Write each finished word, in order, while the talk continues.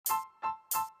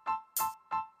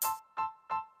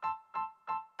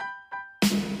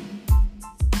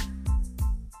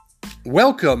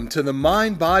Welcome to the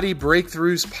Mind Body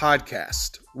Breakthroughs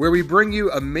podcast, where we bring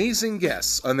you amazing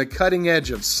guests on the cutting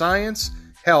edge of science,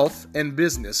 health, and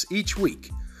business each week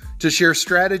to share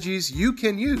strategies you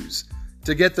can use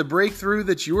to get the breakthrough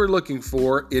that you are looking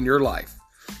for in your life.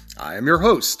 I am your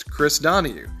host, Chris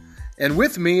Donahue, and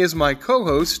with me is my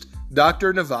co-host,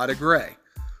 Dr. Nevada Gray.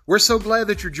 We're so glad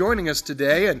that you're joining us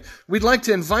today, and we'd like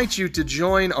to invite you to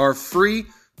join our free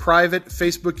private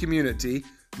Facebook community,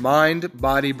 Mind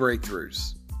Body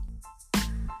Breakthroughs.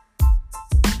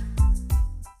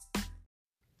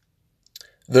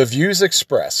 The views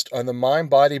expressed on the Mind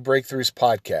Body Breakthroughs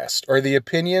podcast are the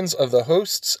opinions of the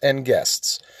hosts and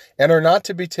guests and are not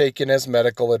to be taken as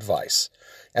medical advice,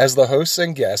 as the hosts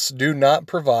and guests do not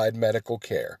provide medical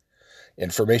care.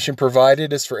 Information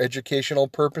provided is for educational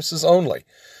purposes only.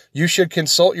 You should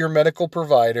consult your medical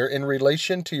provider in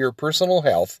relation to your personal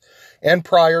health and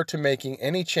prior to making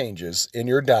any changes in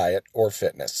your diet or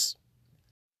fitness.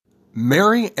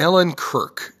 Mary Ellen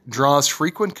Kirk draws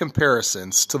frequent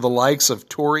comparisons to the likes of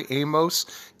Tori Amos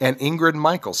and Ingrid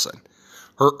Michaelson.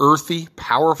 Her earthy,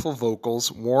 powerful vocals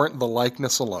warrant the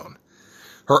likeness alone.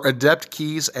 Her adept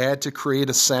keys add to create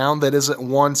a sound that is at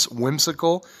once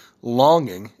whimsical,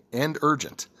 longing, and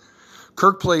urgent.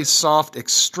 Kirk plays soft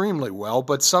extremely well,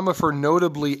 but some of her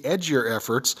notably edgier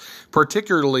efforts,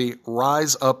 particularly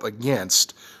Rise Up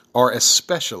Against, are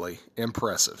especially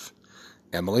impressive.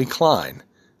 Emily Klein,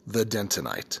 The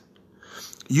Dentonite.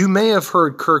 You may have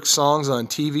heard Kirk's songs on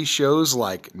TV shows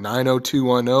like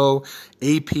 90210,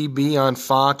 APB on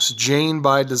Fox, Jane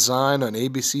by Design on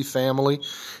ABC Family,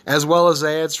 as well as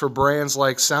ads for brands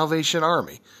like Salvation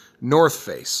Army, North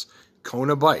Face,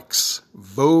 Kona Bikes,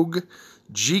 Vogue,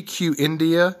 GQ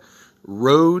India,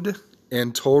 Rode,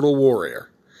 and Total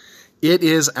Warrior. It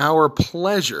is our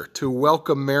pleasure to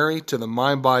welcome Mary to the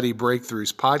Mind Body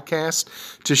Breakthroughs podcast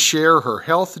to share her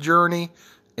health journey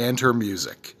and her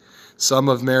music. Some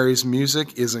of Mary's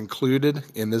music is included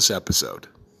in this episode.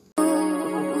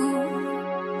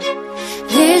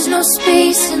 There's no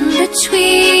space in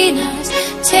between us.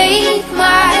 Take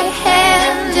my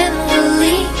hand and we'll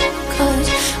leave, 'cause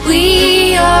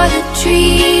we are the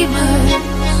dreamers.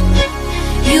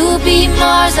 You'll be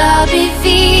Mars, I'll be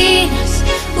Venus.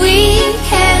 We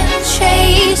can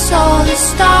chase all the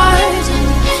stars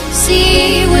and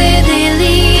see where they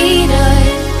lead us.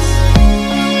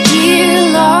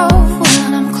 Dear love,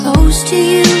 when I'm close to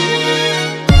you,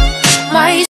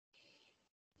 my...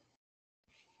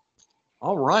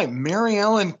 All right, Mary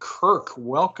Ellen Kirk,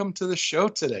 welcome to the show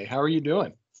today. How are you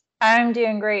doing? I'm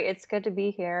doing great. It's good to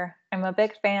be here. I'm a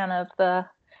big fan of the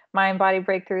Mind Body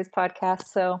Breakthroughs podcast,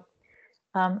 so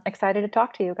I'm excited to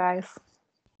talk to you guys.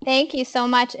 Thank you so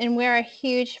much. And we're a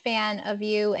huge fan of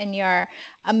you and your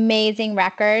amazing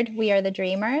record, We Are the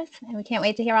Dreamers. And we can't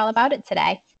wait to hear all about it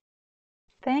today.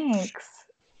 Thanks.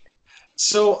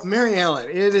 So, Mary Ellen,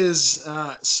 it is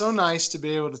so nice to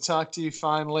be able to talk to you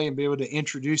finally and be able to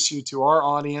introduce you to our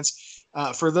audience.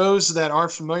 For those that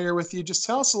aren't familiar with you, just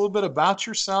tell us a little bit about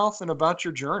yourself and about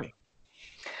your journey.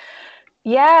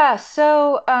 Yeah,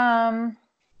 so,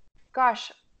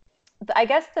 gosh, I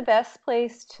guess the best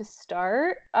place to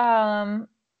start,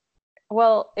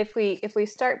 well, if we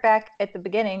start back at the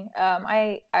beginning,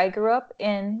 I grew up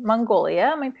in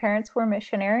Mongolia. My parents were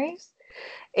missionaries,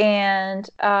 and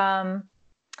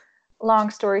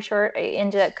long story short, I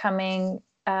ended up coming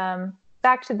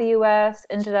back to the U.S.,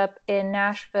 ended up in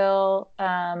Nashville,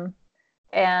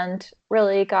 and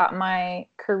really got my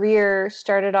career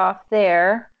started off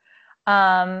there.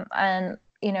 And,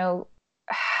 you know,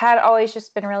 had always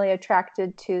just been really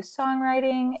attracted to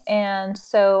songwriting. And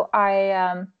so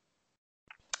I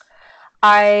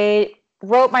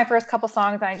wrote my first couple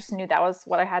songs, and I just knew that was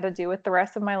what I had to do with the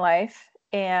rest of my life.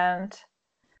 And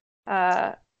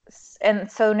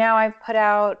so now I've put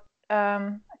out,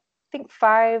 I think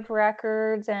 5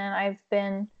 records, and I've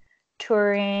been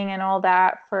touring and all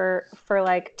that for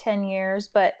like 10 years.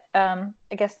 But I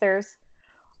guess there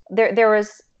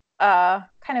was a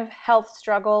kind of health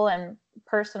struggle and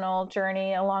personal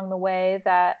journey along the way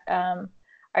that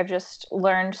I've just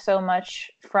learned so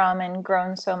much from and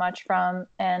grown so much from,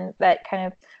 and that kind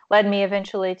of led me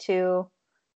eventually to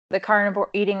the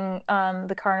eating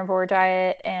the carnivore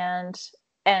diet and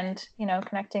you know,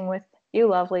 connecting with you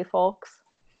lovely folks.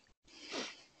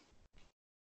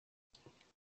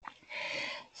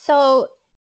 So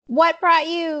what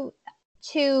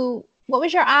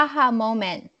was your aha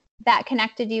moment that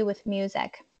connected you with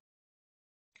music?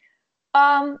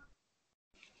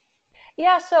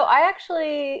 Yeah, so I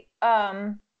actually, I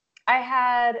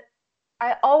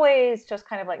always just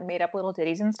kind of like made up little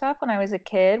ditties and stuff when I was a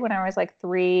kid. When I was like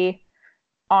 3,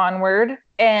 onward.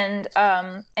 And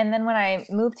then when I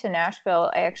moved to Nashville,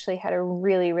 I actually had a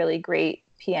really, really great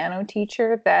piano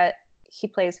teacher that he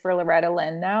plays for Loretta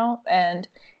Lynn now. And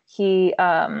he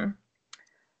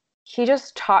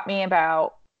just taught me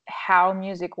about how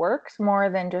music works more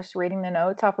than just reading the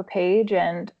notes off a page,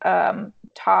 and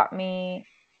taught me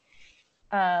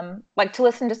like to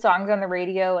listen to songs on the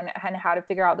radio and how to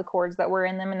figure out the chords that were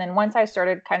in them. And then once I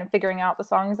started kind of figuring out the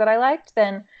songs that I liked,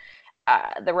 then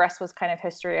the rest was kind of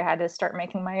history. I had to start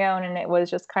making my own, and it was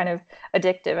just kind of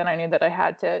addictive. And I knew that I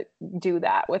had to do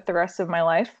that with the rest of my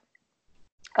life.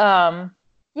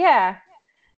 Yeah.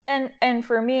 And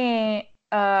for me,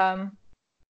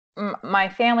 my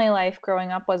family life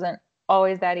growing up wasn't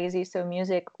always that easy. So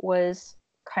music was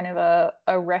kind of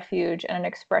a refuge and an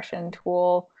expression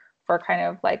tool for kind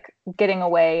of like getting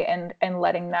away and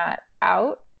letting that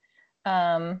out.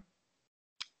 And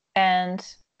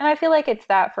I feel like it's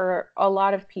that for a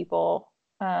lot of people,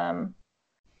 whether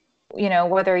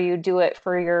you do it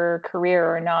for your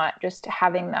career or not, just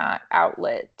having that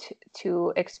outlet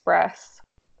to express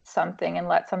something and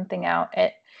let something out,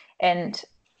 and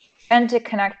to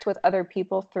connect with other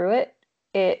people through it.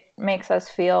 It makes us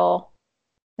feel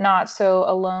not so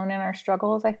alone in our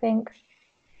struggles, I think.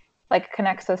 Like,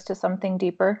 connects us to something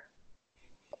deeper.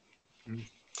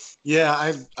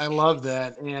 Yeah, I love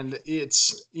that. And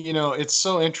it's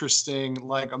so interesting.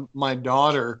 Like, my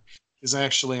daughter is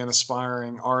actually an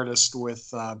aspiring artist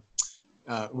with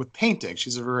painting.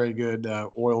 She's a very good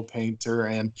oil painter.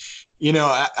 And,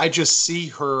 I just see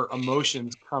her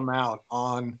emotions come out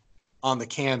on the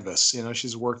canvas.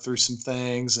 She's worked through some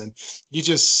things, and you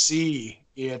just see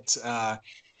it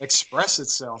express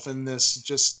itself in this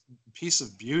just piece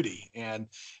of beauty. And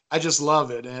I just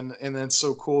love it. And it's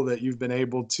so cool that you've been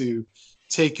able to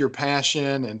take your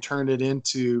passion and turn it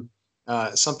into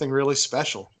something really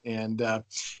special. And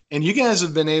you guys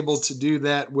have been able to do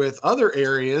that with other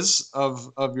areas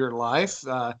of your life.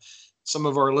 Some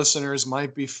of our listeners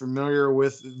might be familiar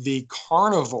with the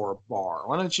Carnivore Bar.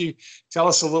 Why don't you tell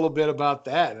us a little bit about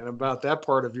that and about that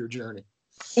part of your journey?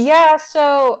 Yeah.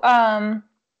 So,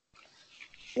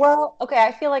 well, okay.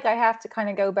 I feel like I have to kind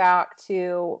of go back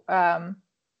to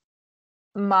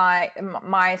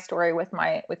my story with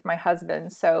my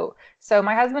husband. So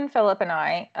my husband Philip and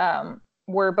I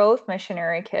were both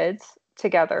missionary kids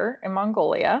together in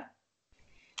Mongolia,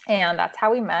 and that's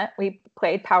how we met. We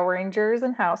played Power Rangers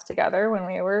and house together when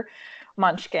we were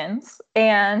munchkins,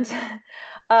 and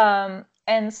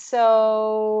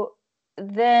so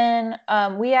then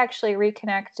we actually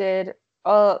reconnected.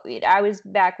 I was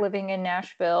back living in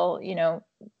Nashville,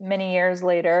 many years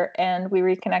later, and we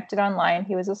reconnected online.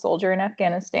 He was a soldier in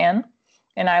Afghanistan,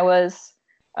 and I was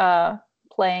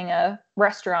playing a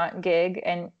restaurant gig,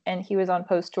 and he was on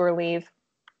post-tour leave.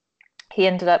 He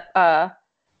ended up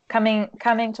coming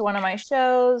to one of my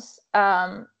shows,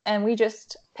 and we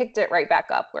just picked it right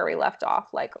back up where we left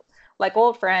off, like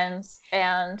old friends.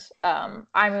 And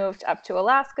I moved up to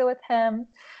Alaska with him,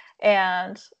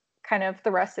 and kind of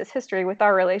the rest is history with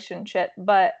our relationship.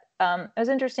 But it was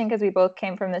interesting because we both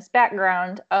came from this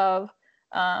background of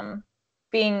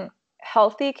being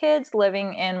healthy kids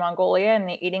living in Mongolia and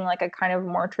eating like a kind of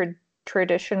more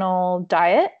traditional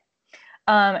diet.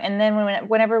 And then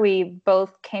whenever we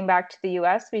both came back to the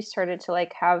US, we started to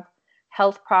like have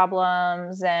health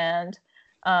problems. And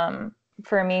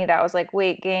for me, that was like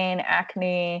weight gain,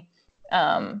 acne.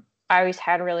 I always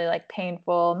had really like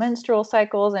painful menstrual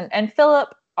cycles, and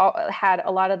Philip had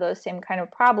a lot of those same kind of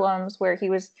problems, where he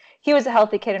was a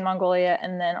healthy kid in Mongolia,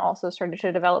 and then also started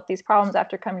to develop these problems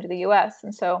after coming to the US.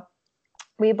 And so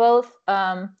we both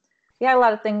we had a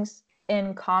lot of things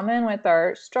in common with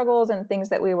our struggles and things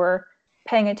that we were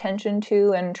paying attention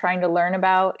to and trying to learn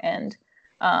about, and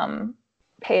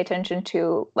pay attention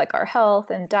to like our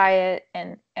health and diet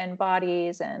and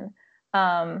bodies. And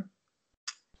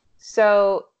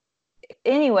so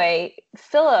anyway,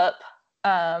 Philip,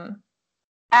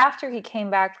 after he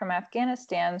came back from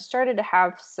Afghanistan, started to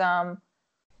have some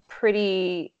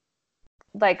pretty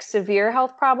like severe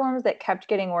health problems that kept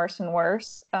getting worse and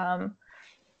worse.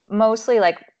 Mostly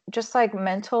like just like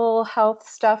mental health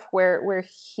stuff, where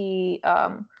he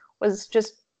was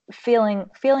just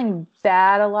feeling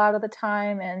bad a lot of the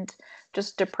time, and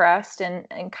just depressed and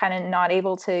kind of not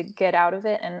able to get out of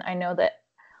it. And I know that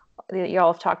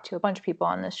y'all have talked to a bunch of people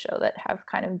on this show that have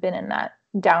kind of been in that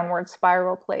downward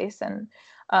spiral place. And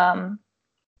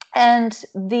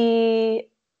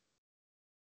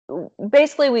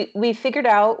basically we figured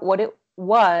out what it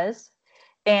was,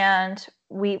 and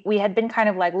we had been kind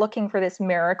of like looking for this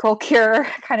miracle cure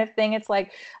kind of thing. It's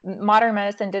like modern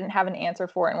medicine didn't have an answer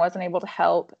for it and wasn't able to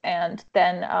help. And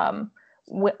then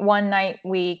one night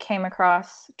we came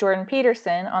across Jordan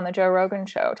Peterson on the Joe Rogan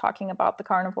show talking about the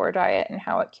carnivore diet and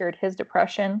how it cured his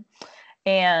depression,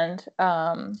 and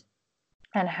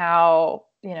how,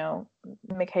 you know,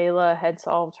 Michaela had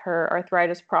solved her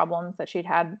arthritis problems that she'd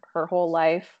had her whole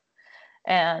life.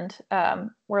 And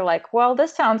we're like, well,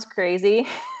 this sounds crazy,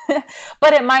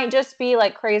 but it might just be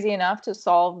like crazy enough to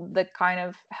solve the kind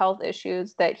of health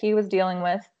issues that he was dealing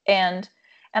with. And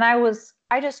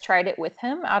I just tried it with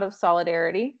him out of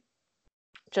solidarity,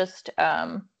 just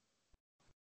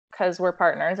because we're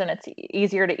partners and it's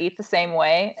easier to eat the same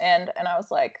way. And I was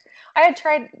like, I had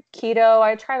tried keto.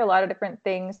 I tried a lot of different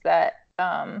things that,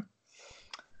 I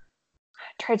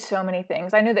tried so many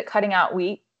things. I knew that cutting out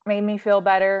wheat made me feel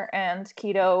better and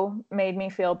keto made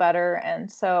me feel better.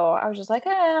 And so I was just like,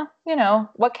 you know,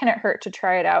 what can it hurt to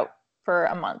try it out for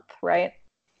a month, right?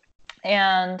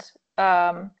 And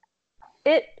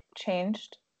it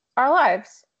changed our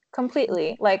lives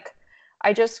completely. Like,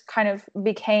 I just kind of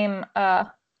became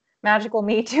magical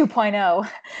me 2.0,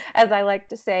 as I like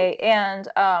to say. And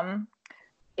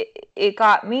it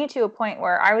got me to a point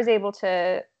where I was able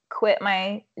to quit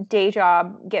my day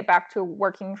job, get back to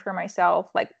working for myself,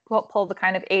 like pull the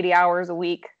kind of 80 hours a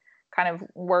week kind of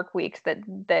work weeks that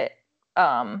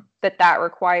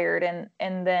required.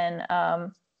 And then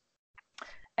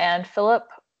Philip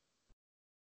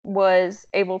was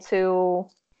able to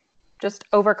just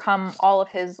overcome all of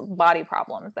his body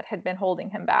problems that had been holding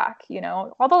him back, you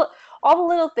know, all the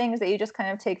little things that you just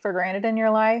kind of take for granted in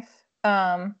your life.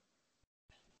 And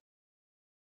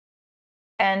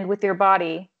with your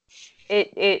body,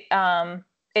 it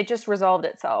just resolved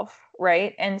itself,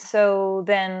 right? And so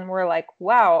then we're like,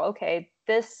 wow, okay,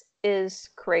 this is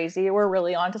crazy. We're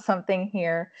really onto something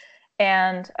here.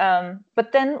 And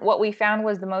but then what we found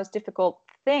was the most difficult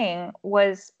thing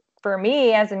was, for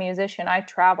me as a musician, I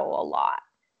travel a lot.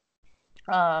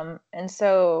 And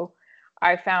so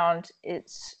I found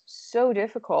it's so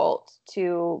difficult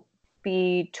to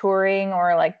be touring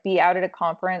or like be out at a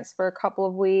conference for a couple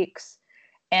of weeks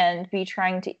and be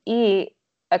trying to eat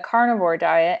a carnivore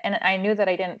diet. And I knew that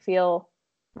I didn't feel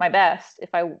my best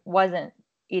if I wasn't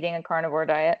eating a carnivore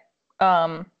diet.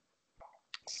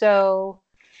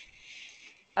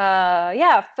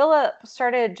 Philip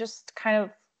started just kind of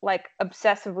like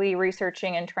obsessively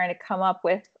researching and trying to come up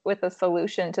with a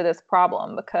solution to this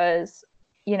problem, because,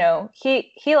 you know,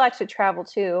 he likes to travel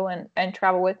too and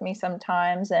travel with me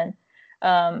sometimes. And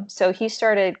so he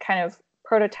started kind of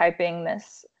prototyping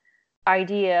this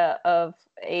idea of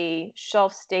a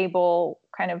shelf-stable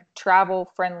kind of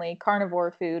travel-friendly carnivore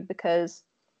food, because,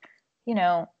 you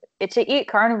know, to eat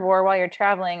carnivore while you're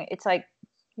traveling, it's like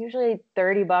usually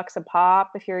 $30 a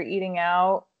pop if you're eating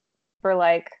out for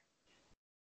like,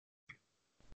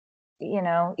 you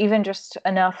know, even just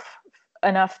enough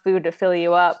food to fill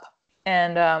you up.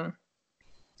 And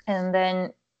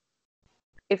then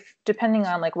if, depending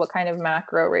on like what kind of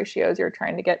macro ratios you're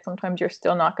trying to get, sometimes you're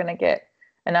still not going to get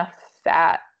enough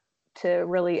fat to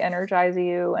really energize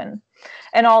you and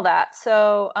all that.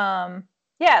 So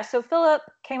so Philip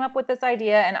came up with this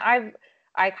idea, and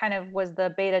I kind of was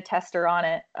the beta tester on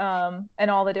it,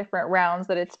 and all the different rounds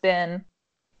that it's been,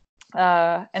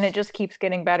 and it just keeps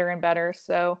getting better and better.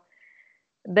 So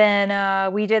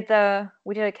then we did a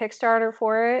Kickstarter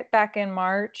for it back in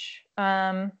March,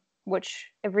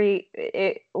 which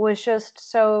it was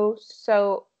just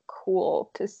so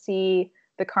cool to see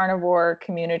the carnivore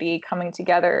community coming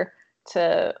together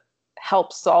to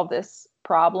help solve this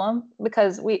problem,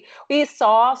 because we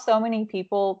saw so many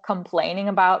people complaining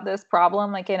about this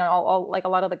problem, like in all like a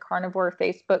lot of the carnivore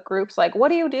Facebook groups, like, what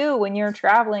do you do when you're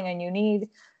traveling and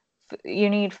you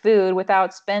need food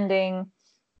without spending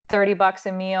 $30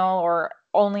 a meal or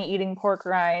only eating pork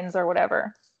rinds or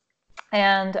whatever.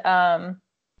 And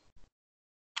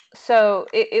so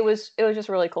it was just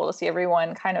really cool to see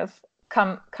everyone kind of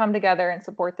come together and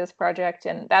support this project.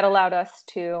 And that allowed us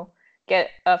to get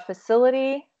a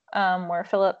facility where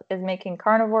Philip is making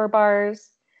carnivore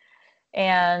bars,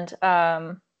 and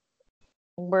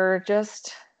we're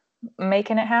just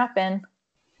making it happen.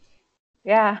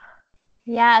 Yeah.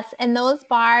 Yes, and those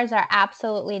bars are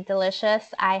absolutely delicious.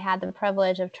 I had the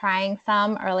privilege of trying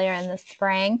some earlier in the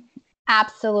spring.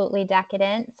 Absolutely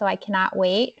decadent. So I cannot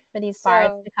wait for these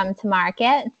bars to come to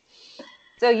market.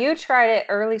 So you tried it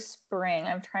early spring.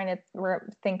 I'm trying to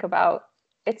think about.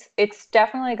 It's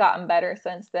definitely gotten better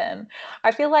since then.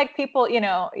 I feel like people, you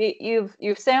know, you've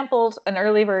sampled an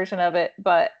early version of it,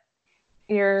 but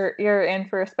you're in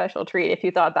for a special treat if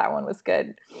you thought that one was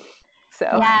good. So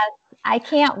yes, I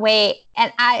can't wait.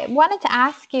 And I wanted to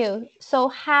ask you, so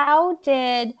how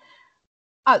did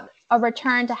a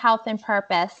return to health and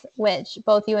purpose, which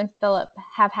both you and Philip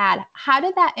have had. How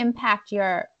did that impact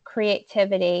your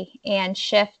creativity and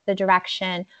shift the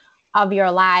direction of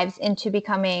your lives into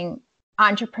becoming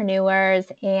entrepreneurs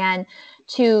and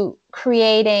to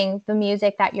creating the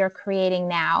music that you're creating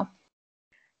now?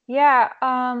 Yeah.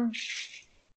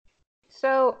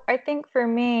 So I think for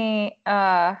me,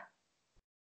 I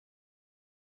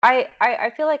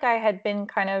feel like I had been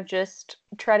kind of just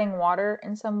treading water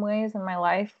in some ways in my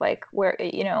life, like where,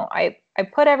 you know, I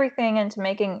put everything into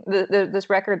making this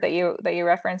record that you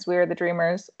referenced, We Are the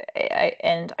Dreamers,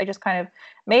 and I just kind of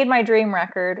made my dream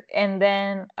record, and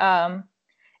then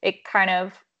it kind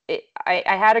of I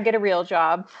had to get a real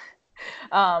job,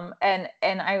 and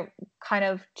I kind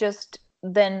of just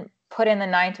then put in the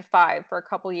 9 to 5 for a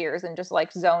couple years and just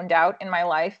like zoned out in my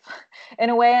life in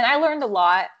a way. And I learned a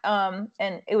lot.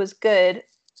 And it was good.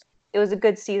 It was a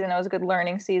good season. It was a good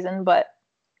learning season, but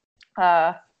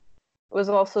it was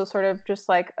also sort of just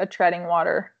like a treading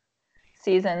water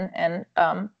season and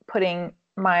putting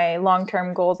my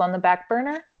long-term goals on the back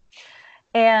burner.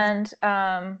 And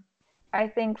I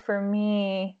think for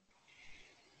me,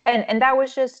 and that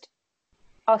was just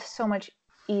so much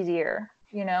easier.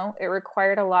 You know, it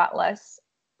required a lot less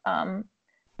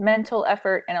mental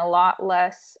effort and a lot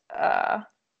less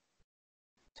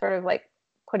sort of like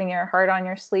putting your heart on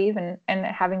your sleeve and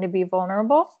having to be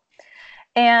vulnerable.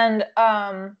 And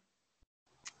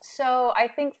so I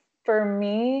think for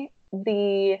me,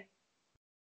 the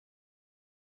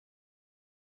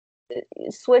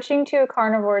switching to a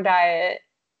carnivore diet,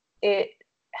 it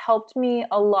helped me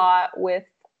a lot with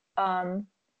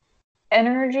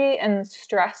energy and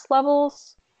stress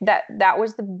levels. That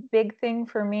was the big thing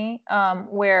for me,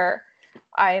 where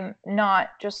I'm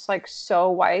not just like so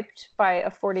wiped by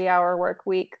a 40-hour work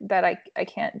week that I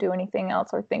can't do anything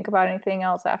else or think about anything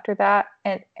else after that.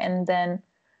 And then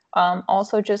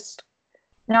also just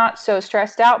not so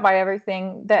stressed out by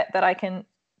everything that I can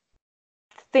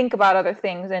think about other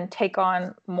things and take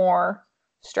on more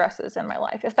stresses in my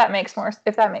life, if that makes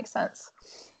sense.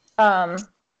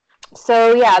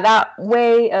 So yeah, that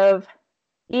way of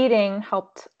eating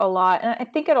helped a lot. And I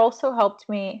think it also helped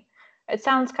me, it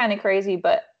sounds kind of crazy,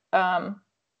 but I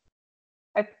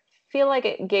feel like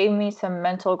it gave me some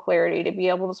mental clarity to be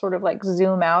able to sort of like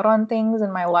zoom out on things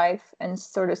in my life and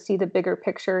sort of see the bigger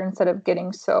picture instead of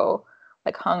getting so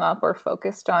like hung up or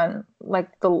focused on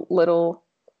like the little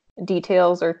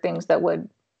details or things that would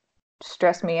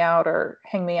stress me out or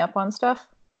hang me up on stuff.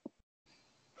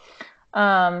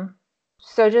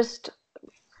 So just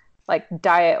like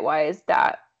diet wise,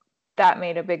 that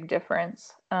made a big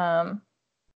difference.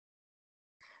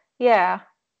 Yeah.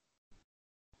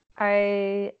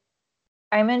 I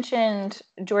mentioned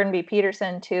Jordan B.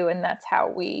 Peterson too, and that's how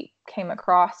we came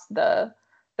across the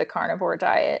carnivore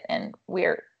diet. And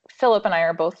Philip and I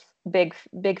are both big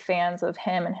fans of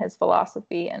him and his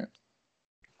philosophy. And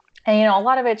you know, a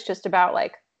lot of it's just about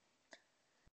like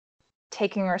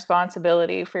taking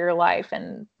responsibility for your life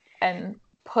and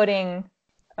putting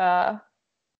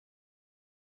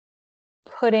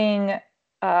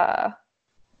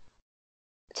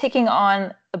taking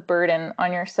on a burden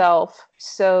on yourself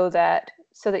so that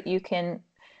you can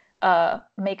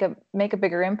make a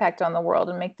bigger impact on the world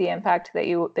and make the impact that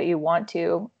you want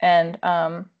to. And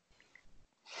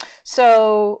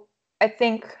so I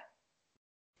think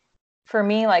for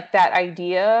me, like that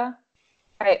idea,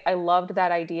 I loved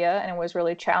that idea, and it was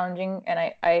really challenging, and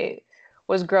I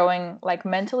was growing like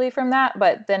mentally from that.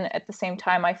 But then at the same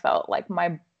time, I felt like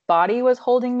my body was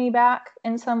holding me back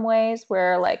in some ways,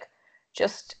 where like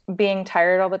just being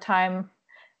tired all the time,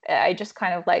 I just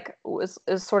kind of like was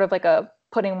sort of like a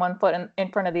putting one foot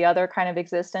in front of the other kind of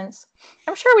existence.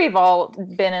 I'm sure we've all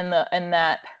been in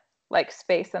that like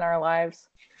space in our lives.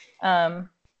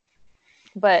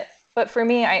 But for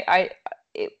me,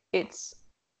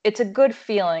 it's a good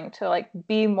feeling to like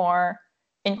be more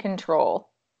in control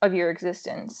of your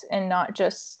existence and not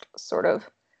just sort of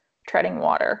treading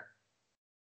water.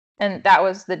 And that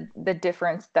was the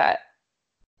difference that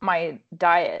my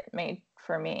diet made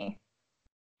for me.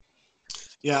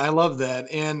 Yeah, I love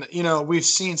that. And, you know, we've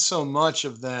seen so much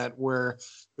of that where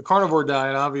the carnivore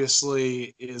diet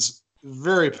obviously is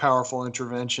very powerful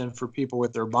intervention for people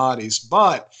with their bodies.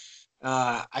 But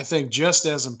I think just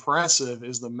as impressive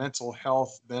is the mental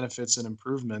health benefits and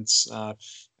improvements. I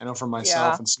know for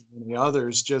myself and so many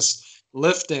others, just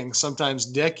lifting sometimes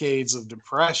decades of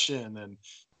depression and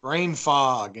brain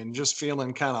fog and just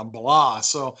feeling kind of blah.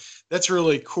 So that's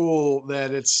really cool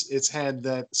that it's had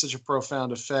that such a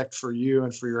profound effect for you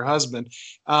and for your husband.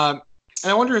 And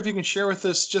I wonder if you can share with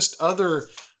us just other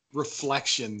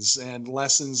reflections and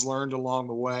lessons learned along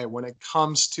the way when it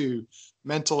comes to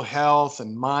mental health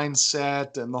and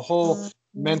mindset and the whole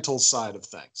mental side of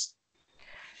things?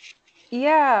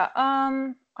 Yeah,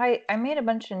 I made a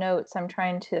bunch of notes. I'm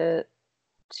trying to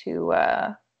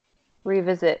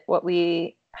revisit what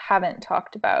we haven't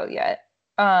talked about yet.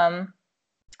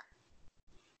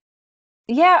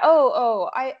 Yeah,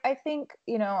 I think,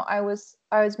 I was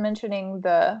mentioning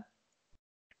the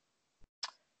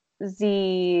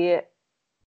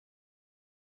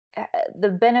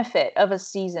benefit of a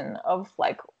season of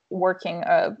like working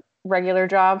a regular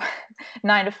job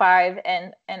 9 to 5,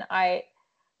 and I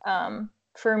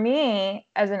for me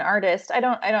as an artist, I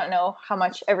don't know how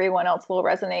much everyone else will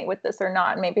resonate with this or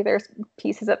not. Maybe there's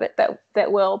pieces of it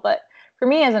that will, but for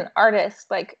me as an artist,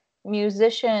 like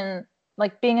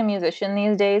being a musician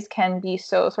these days can be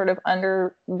so sort of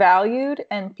undervalued,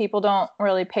 and people don't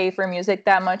really pay for music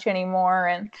that much anymore.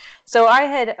 And so I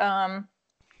had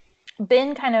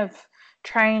been kind of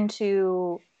trying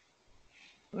to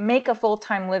make a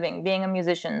full-time living being a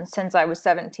musician since I was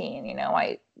 17.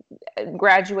 I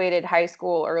graduated high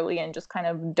school early and just kind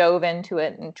of dove into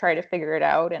it and tried to figure it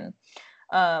out. And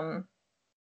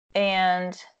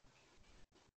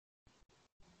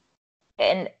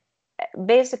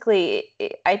basically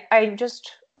I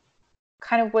just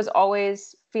kind of was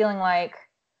always feeling like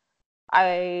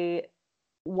I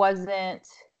wasn't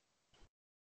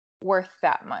worth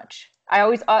that much. I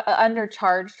always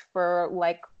undercharged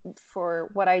for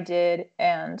what I did,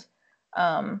 and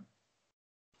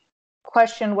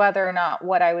questioned whether or not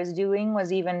what I was doing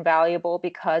was even valuable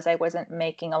because I wasn't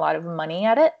making a lot of money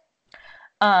at it.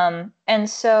 And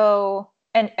so,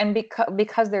 and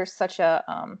because there's such a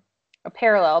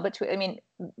parallel between,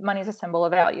 money is a symbol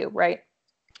of value, right?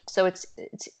 So it's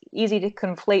easy to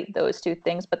conflate those two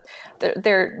things, but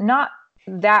they're not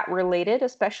that related,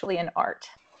 especially in art.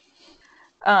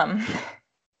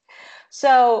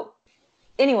 So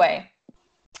anyway,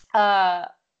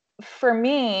 for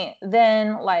me,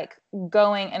 then like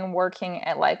going and working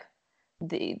at like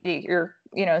your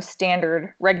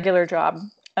standard regular job,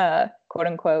 quote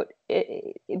unquote,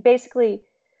 it basically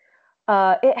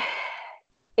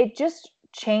it just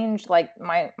changed like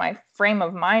my frame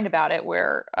of mind about it,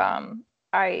 where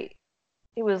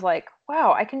it was like,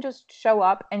 wow, I can just show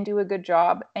up and do a good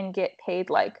job and get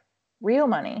paid like real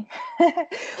money.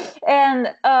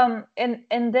 and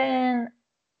then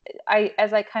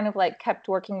as I kind of like kept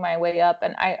working my way up,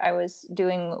 and I was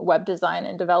doing web design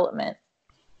and development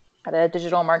at a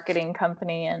digital marketing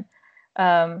company, and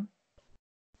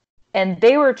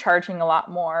they were charging a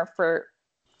lot more for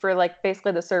like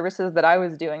basically the services that I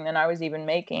was doing than I was even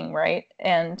making, right?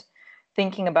 And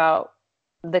thinking about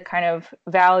the kind of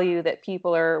value that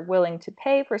people are willing to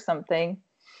pay for something,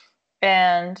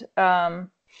 and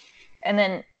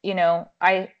then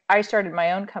I started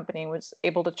my own company, was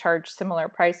able to charge similar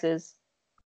prices,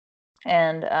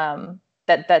 and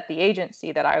that the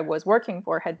agency that I was working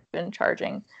for had been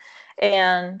charging,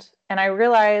 and I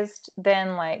realized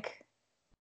then like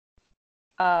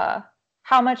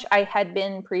how much I had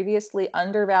been previously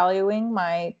undervaluing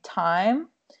my time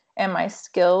and my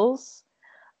skills.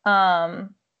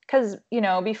 Because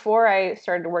before I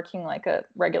started working like a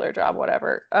regular job,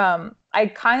 whatever, I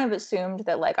kind of assumed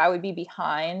that like I would be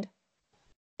behind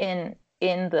in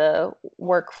the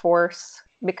workforce,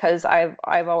 because I've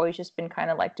always just been kind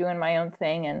of like doing my own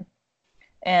thing,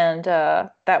 and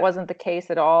that wasn't the case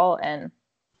at all, and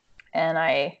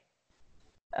I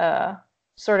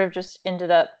sort of just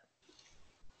ended up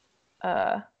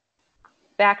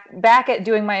back at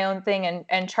doing my own thing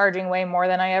and charging way more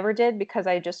than I ever did, because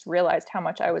I just realized how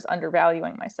much I was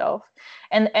undervaluing myself.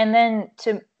 And then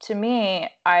to me,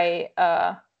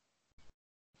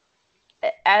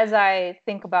 as I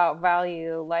think about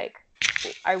value, like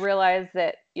I realize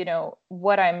that,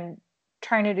 what I'm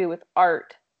trying to do with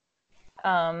art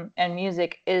and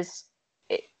music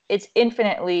it's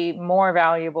infinitely more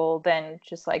valuable than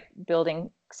just like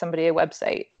building somebody a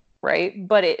website, right?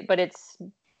 But it's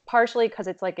partially because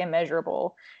it's like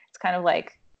immeasurable. It's kind of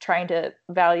like trying to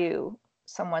value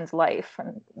someone's life,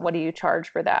 and what do you charge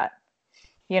for that,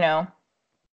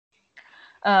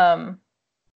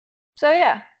 so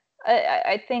yeah,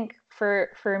 I think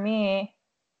for me,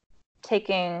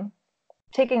 taking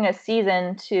a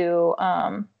season to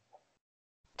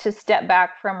step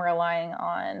back from relying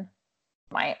on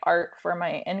my art for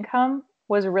my income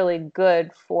was really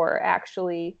good for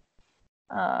actually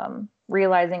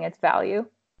realizing its value,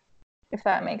 if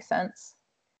that makes sense.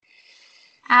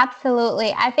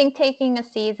 Absolutely. I think taking a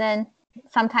season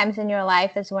sometimes in your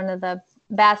life is one of the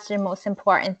best and most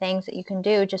important things that you can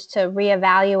do, just to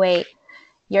reevaluate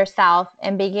yourself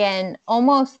and begin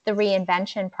almost the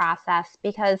reinvention process,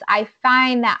 because I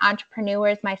find that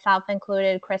entrepreneurs, myself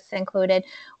included, Chris included,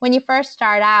 when you first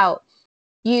start out,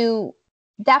 you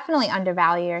definitely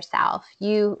undervalue yourself.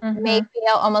 You may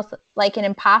feel almost like an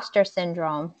imposter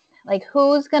syndrome. Like,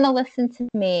 who's going to listen to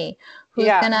me? Who's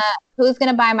going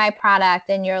to buy my product?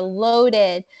 And you're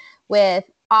loaded with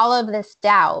all of this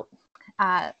doubt,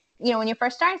 when you're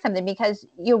first starting something, because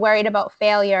you're worried about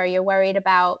failure. You're worried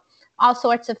about all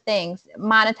sorts of things,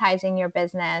 monetizing your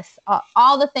business,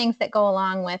 all the things that go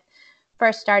along with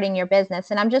first starting your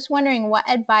business. And I'm just wondering what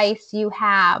advice you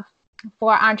have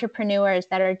for entrepreneurs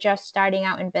that are just starting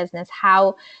out in business,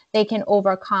 how they can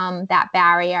overcome that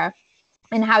barrier,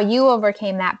 and how you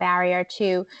overcame that barrier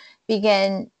to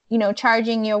begin,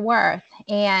 charging your worth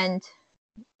and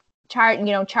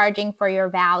charging for your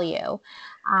value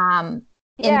in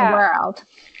the world.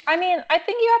 I mean, I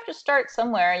think you have to start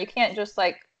somewhere. You can't just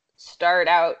start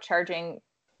out charging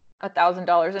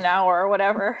 $1,000 an hour or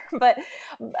whatever. But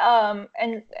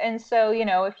and so,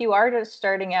 if you are just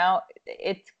starting out,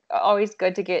 it's always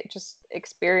good to get just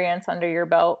experience under your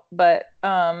belt. But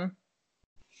I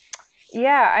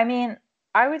mean,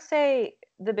 I would say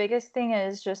the biggest thing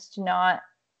is just not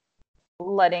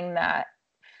letting that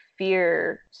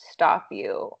fear stop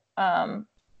you,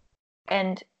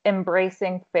 and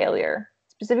embracing failure,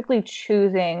 specifically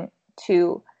choosing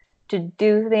to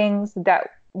do things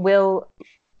that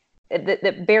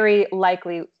very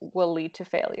likely will lead to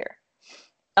failure.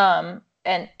 And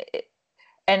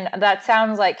that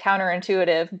sounds like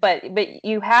counterintuitive, but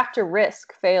you have to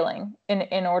risk failing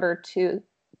in order to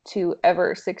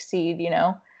ever succeed.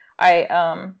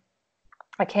 I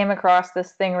came across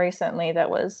this thing recently that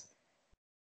was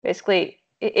basically,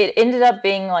 it ended up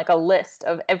being like a list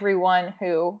of everyone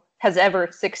who has ever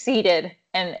succeeded,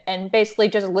 and basically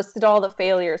just listed all the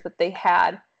failures that they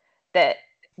had that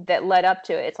led up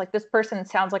to it. It's like, this person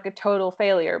sounds like a total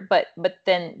failure, but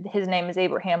then his name is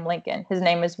Abraham Lincoln. His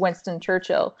name is Winston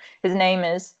Churchill. His name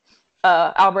is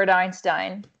Albert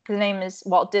Einstein. His name is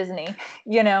Walt Disney.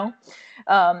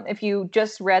 If you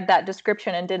just read that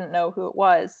description and didn't know who it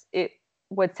was, it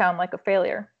would sound like a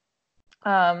failure.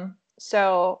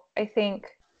 So I think,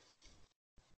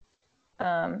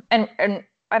 and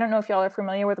I don't know if y'all are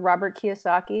familiar with Robert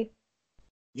Kiyosaki.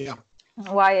 Yeah.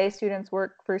 YA students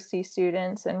work for C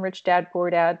students, and Rich Dad Poor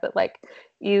Dad. But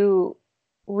you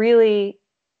really,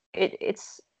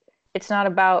 it's not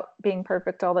about being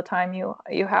perfect all the time. You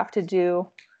have to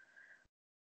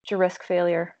risk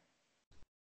failure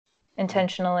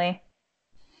intentionally.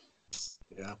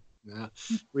 Yeah.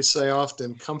 We say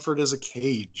often, comfort is a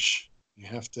cage. You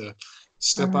have to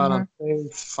step out on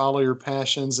faith, follow your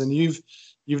passions, and you've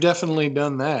definitely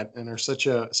done that, and are such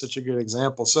a good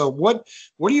example. So what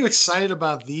are you excited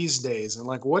about these days, and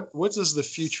what does the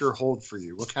future hold for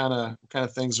you? What kind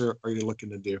of things are you looking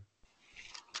to do?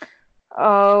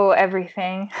 Oh,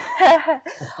 everything. I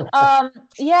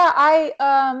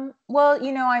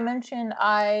mentioned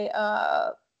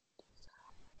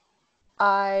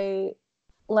I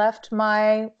left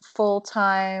my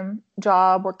full-time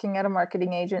job working at a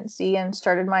marketing agency and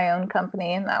started my own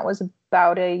company, and that was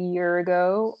about a year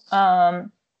ago.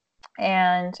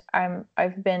 And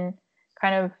I've been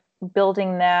kind of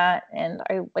building that, and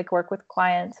I work with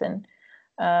clients, and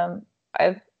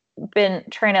I've been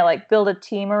trying to build a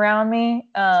team around me,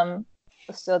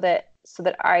 so that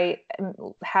I am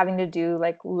having to do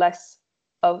less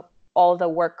of all the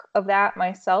work of that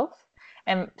myself,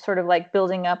 and sort of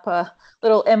building up a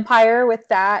little empire with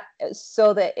that,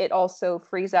 so that it also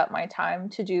frees up my time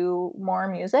to do more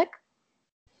music.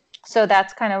 So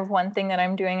that's kind of one thing that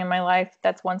I'm doing in my life.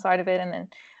 That's one side of it. And then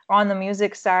on the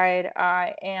music side,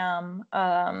 I am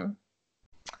I'm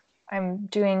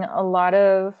doing a lot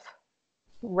of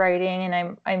writing,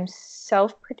 and I'm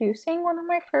self-producing one of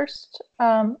my first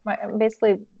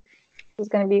basically is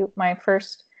going to be my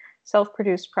first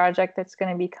self-produced project that's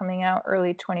going to be coming out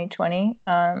early 2020.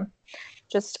 I'm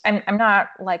not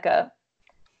like a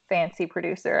fancy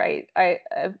producer.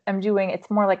 I'm doing,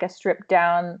 it's more like a stripped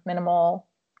down, minimal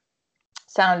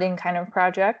sounding kind of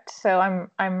project. So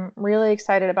I'm really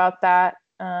excited about that.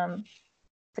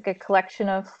 It's like a collection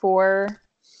of 4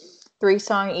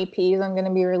 3-song EPs I'm going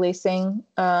to be releasing.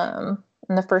 And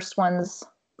the first one's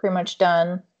pretty much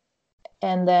done.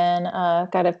 And then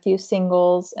got a few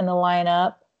singles in the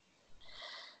lineup.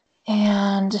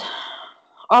 And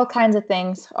all kinds of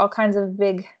things, all kinds of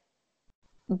big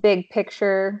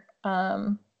picture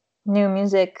new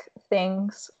music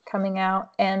things coming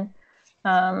out. And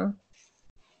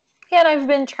and I've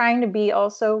been trying to be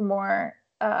also more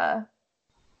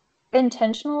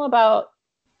intentional about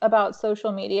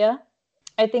social media.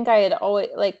 I think I had always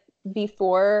like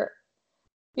before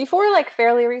like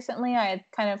fairly recently, I had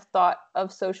kind of thought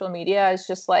of social media as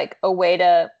just like a way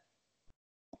to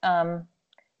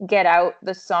get out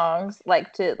the songs,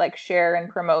 like to like share and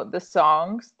promote the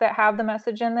songs that have the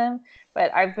message in them.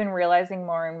 But I've been realizing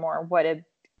more and more what a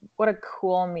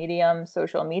cool medium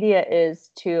social media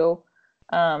is to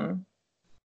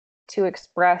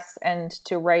express and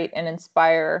to write and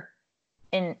inspire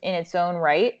in its own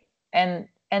right. And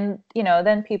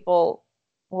then people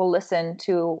will listen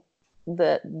to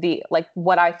the like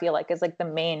what I feel like is like the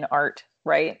main art,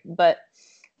 right? But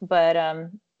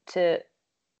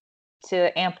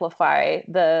to amplify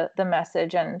the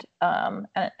message, and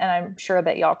I'm sure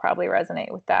that y'all probably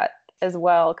resonate with that as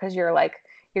well, because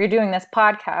you're doing this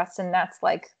podcast, and that's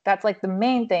like the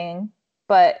main thing,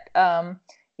 but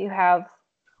you have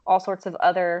all sorts of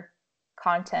other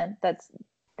content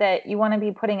that you want to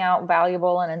be putting out,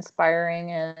 valuable and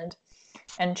inspiring and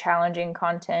challenging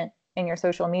content in your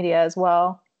social media as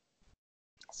well.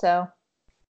 So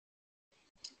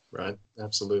right,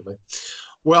 absolutely.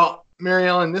 Well, Mary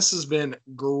Ellen, this has been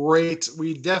great.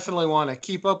 We definitely want to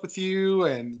keep up with you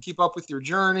and keep up with your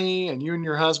journey, and you and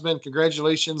your husband.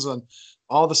 Congratulations on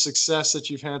all the success that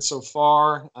you've had so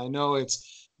far. I know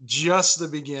it's just the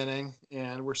beginning,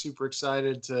 and we're super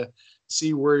excited to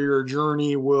see where your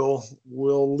journey will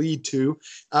lead to.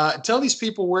 Tell these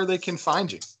people where they can find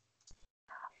you.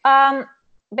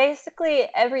 Basically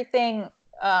everything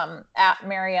at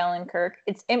Mary Ellen Kirk.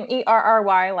 It's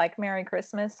Merry, like Merry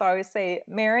Christmas. So I always say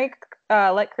Mary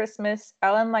like Christmas,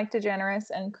 Ellen like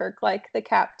DeGeneres, and Kirk like the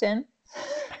Captain.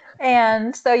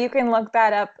 And so you can look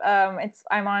that up.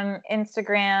 I'm on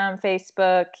Instagram,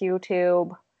 Facebook,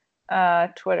 YouTube,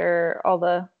 Twitter, all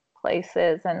the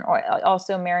places, and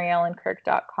also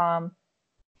MaryEllenKirk.com,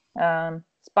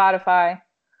 Spotify,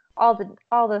 all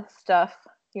the stuff.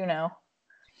 You know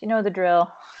the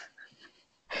drill.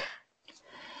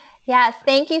 Yes,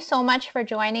 thank you so much for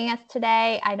joining us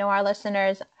today. I know our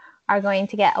listeners are going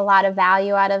to get a lot of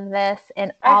value out of this,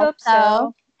 and I hope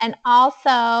so. And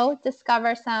also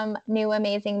discover some new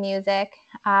amazing music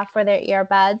for their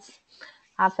earbuds,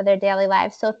 for their daily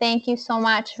lives. So thank you so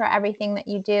much for everything that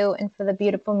you do and for the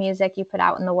beautiful music you put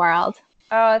out in the world.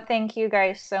 Oh, thank you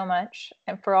guys so much,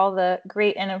 and for all the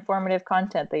great and informative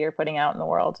content that you're putting out in the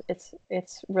world. It's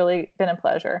really been a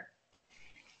pleasure.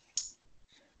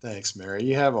 Thanks, Mary.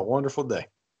 You have a wonderful day.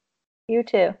 You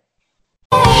too.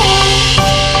 Rise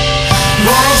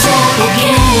up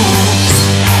again,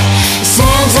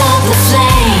 stand up the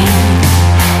flame.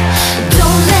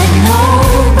 Don't let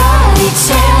nobody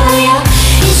tell you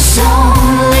it's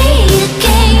only a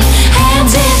game. Hands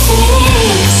in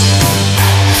face,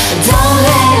 don't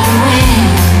let it win.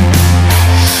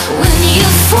 When you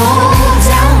fall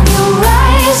down, you'll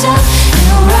rise up and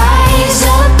you'll rise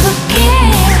up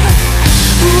again.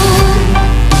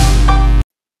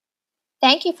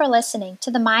 Thank you for listening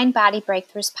to the Mind Body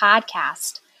Breakthroughs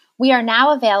podcast. We are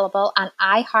now available on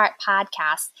iHeart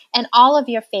Podcasts and all of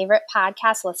your favorite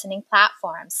podcast listening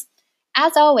platforms.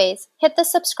 As always, hit the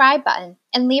subscribe button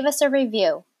and leave us a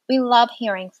review. We love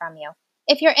hearing from you.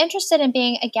 If you're interested in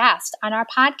being a guest on our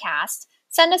podcast,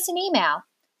 send us an email.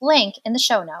 Link in the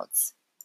show notes.